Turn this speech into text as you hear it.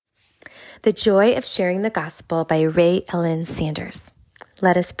The Joy of Sharing the Gospel by Ray Ellen Sanders.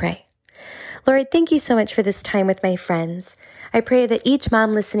 Let us pray. Lord, thank you so much for this time with my friends. I pray that each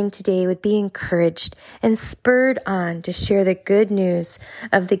mom listening today would be encouraged and spurred on to share the good news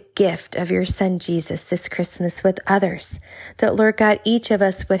of the gift of your son Jesus this Christmas with others. That, Lord God, each of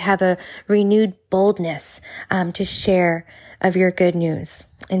us would have a renewed boldness to share of your good news.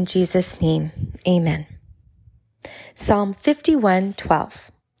 In Jesus' name, amen. Psalm 51:12.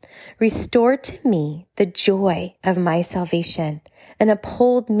 Restore to me the joy of my salvation and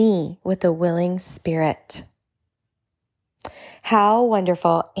uphold me with a willing spirit. How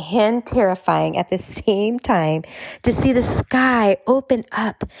wonderful and terrifying at the same time to see the sky open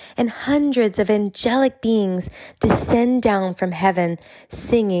up and hundreds of angelic beings descend down from heaven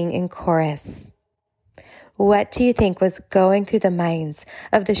singing in chorus. What do you think was going through the minds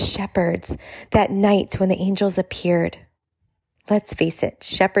of the shepherds that night when the angels appeared? Let's face it,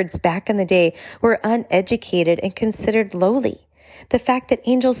 shepherds back in the day were uneducated and considered lowly. The fact that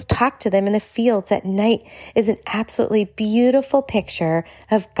angels talk to them in the fields at night is an absolutely beautiful picture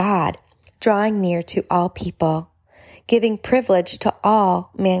of God drawing near to all people, giving privilege to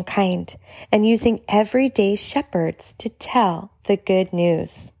all mankind, and using everyday shepherds to tell the good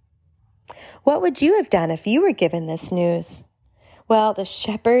news. What would you have done if you were given this news? Well, the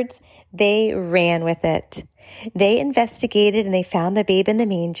shepherds, they ran with it. They investigated and they found the babe in the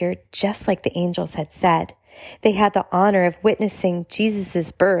manger, just like the angels had said. They had the honor of witnessing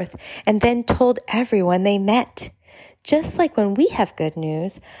Jesus' birth and then told everyone they met. Just like when we have good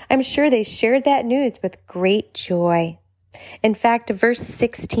news, I'm sure they shared that news with great joy. In fact, verse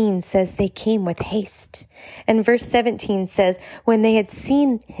 16 says they came with haste. And verse 17 says, when they had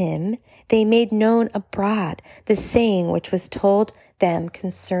seen him, they made known abroad the saying which was told them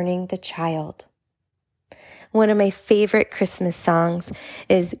concerning the child. One of my favorite Christmas songs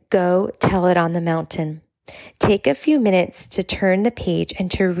is Go Tell It on the Mountain. Take a few minutes to turn the page and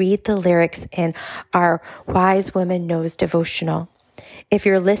to read the lyrics in our Wise Woman Knows devotional. If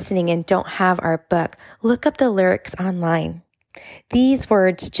you're listening and don't have our book, look up the lyrics online. These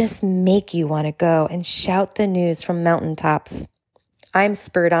words just make you want to go and shout the news from mountaintops. I'm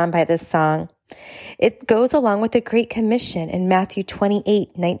spurred on by this song. It goes along with the Great Commission in Matthew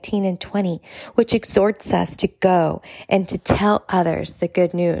 28:19 and 20, which exhorts us to go and to tell others the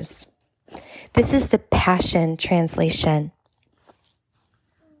good news. This is the Passion Translation.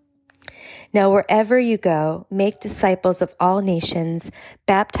 Now, wherever you go, make disciples of all nations,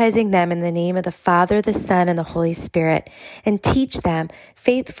 baptizing them in the name of the Father, the Son, and the Holy Spirit, and teach them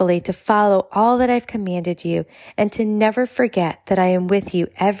faithfully to follow all that I've commanded you, and to never forget that I am with you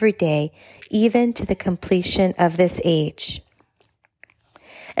every day, even to the completion of this age.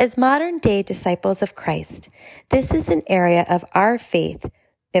 As modern-day disciples of Christ, this is an area of our faith,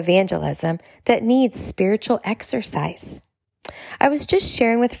 evangelism, that needs spiritual exercise. I was just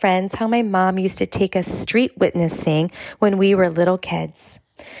sharing with friends how my mom used to take us street witnessing when we were little kids.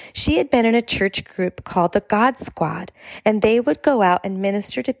 She had been in a church group called the God Squad, and they would go out and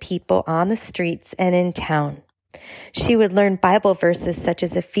minister to people on the streets and in town. She would learn Bible verses such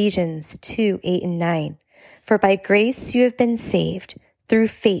as Ephesians 2:8 and 9. For by grace you have been saved through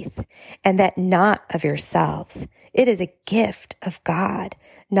faith, and that not of yourselves. It is a gift of God,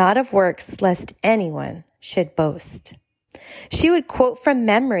 not of works, lest anyone should boast. She would quote from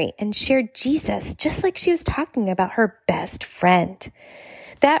memory and share Jesus just like she was talking about her best friend.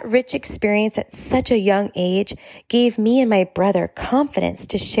 That rich experience at such a young age gave me and my brother confidence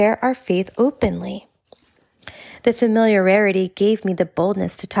to share our faith openly. The familiarity gave me the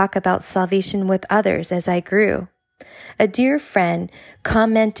boldness to talk about salvation with others as I grew. A dear friend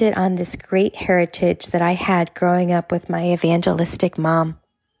commented on this great heritage that I had growing up with my evangelistic mom.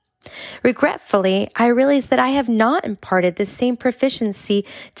 Regretfully, I realize that I have not imparted the same proficiency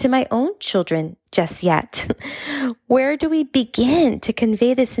to my own children just yet. Where do we begin to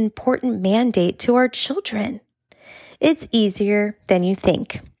convey this important mandate to our children? It's easier than you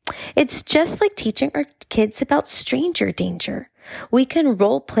think. It's just like teaching our kids about stranger danger. We can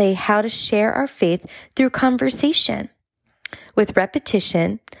role play how to share our faith through conversation. With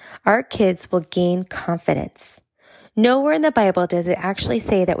repetition, our kids will gain confidence. Nowhere in the Bible does it actually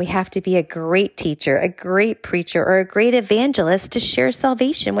say that we have to be a great teacher, a great preacher, or a great evangelist to share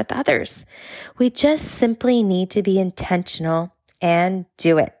salvation with others. We just simply need to be intentional and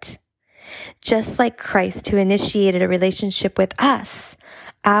do it. Just like Christ, who initiated a relationship with us,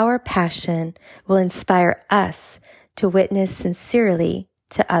 our passion will inspire us to witness sincerely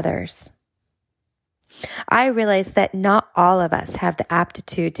to others. I realize that not all of us have the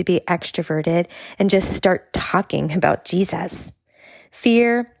aptitude to be extroverted and just start talking about Jesus.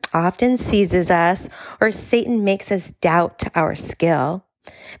 Fear, often seizes us, or Satan makes us doubt our skill.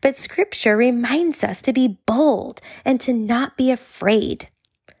 But Scripture reminds us to be bold and to not be afraid.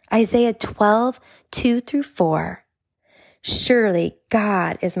 Isaiah 12:2-4. Surely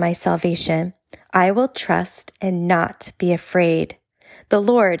God is my salvation. I will trust and not be afraid. The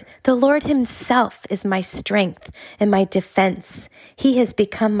Lord himself is my strength and my defense. He has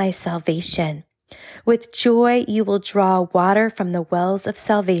become my salvation. With joy you will draw water from the wells of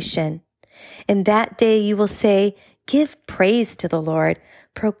salvation. In that day you will say, give praise to the Lord,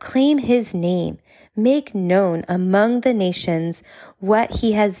 proclaim his name, make known among the nations what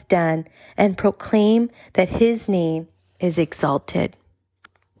he has done, and proclaim that his name is exalted.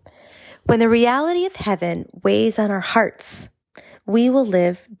 When the reality of heaven weighs on our hearts, we will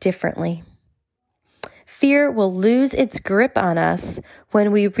live differently. Fear will lose its grip on us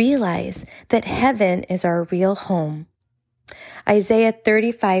when we realize that heaven is our real home. Isaiah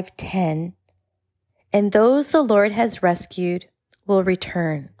 35:10, and those the Lord has rescued will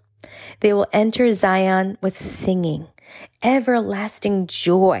return. They will enter Zion with singing. Everlasting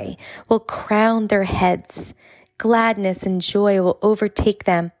joy will crown their heads. Gladness and joy will overtake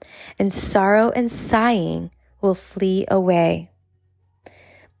them, and sorrow and sighing will flee away.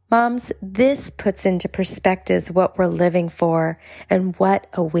 Moms, this puts into perspective what we're living for and what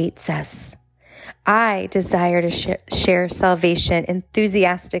awaits us. I desire to share salvation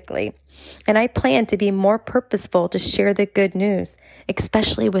enthusiastically, and I plan to be more purposeful to share the good news,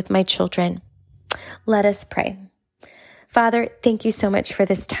 especially with my children. Let us pray. Father, thank you so much for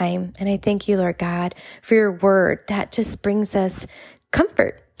this time, and I thank you, Lord God, for your word that just brings us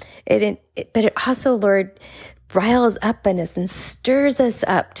comfort. But it also, Lord, riles up in us and stirs us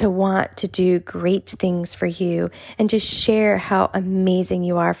up to want to do great things for you and to share how amazing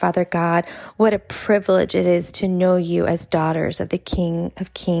you are, Father God. What a privilege it is to know you as daughters of the King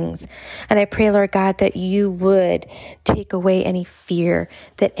of Kings. And I pray, Lord God, that you would take away any fear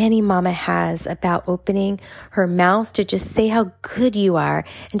that any mama has about opening her mouth to just say how good you are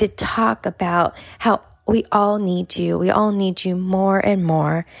and to talk about how we all need you. We all need you more and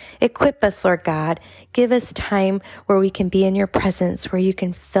more. Equip us, Lord God. Give us time where we can be in your presence, where you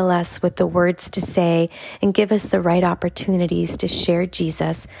can fill us with the words to say and give us the right opportunities to share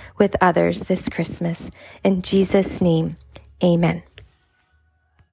Jesus with others this Christmas. In Jesus' name, amen.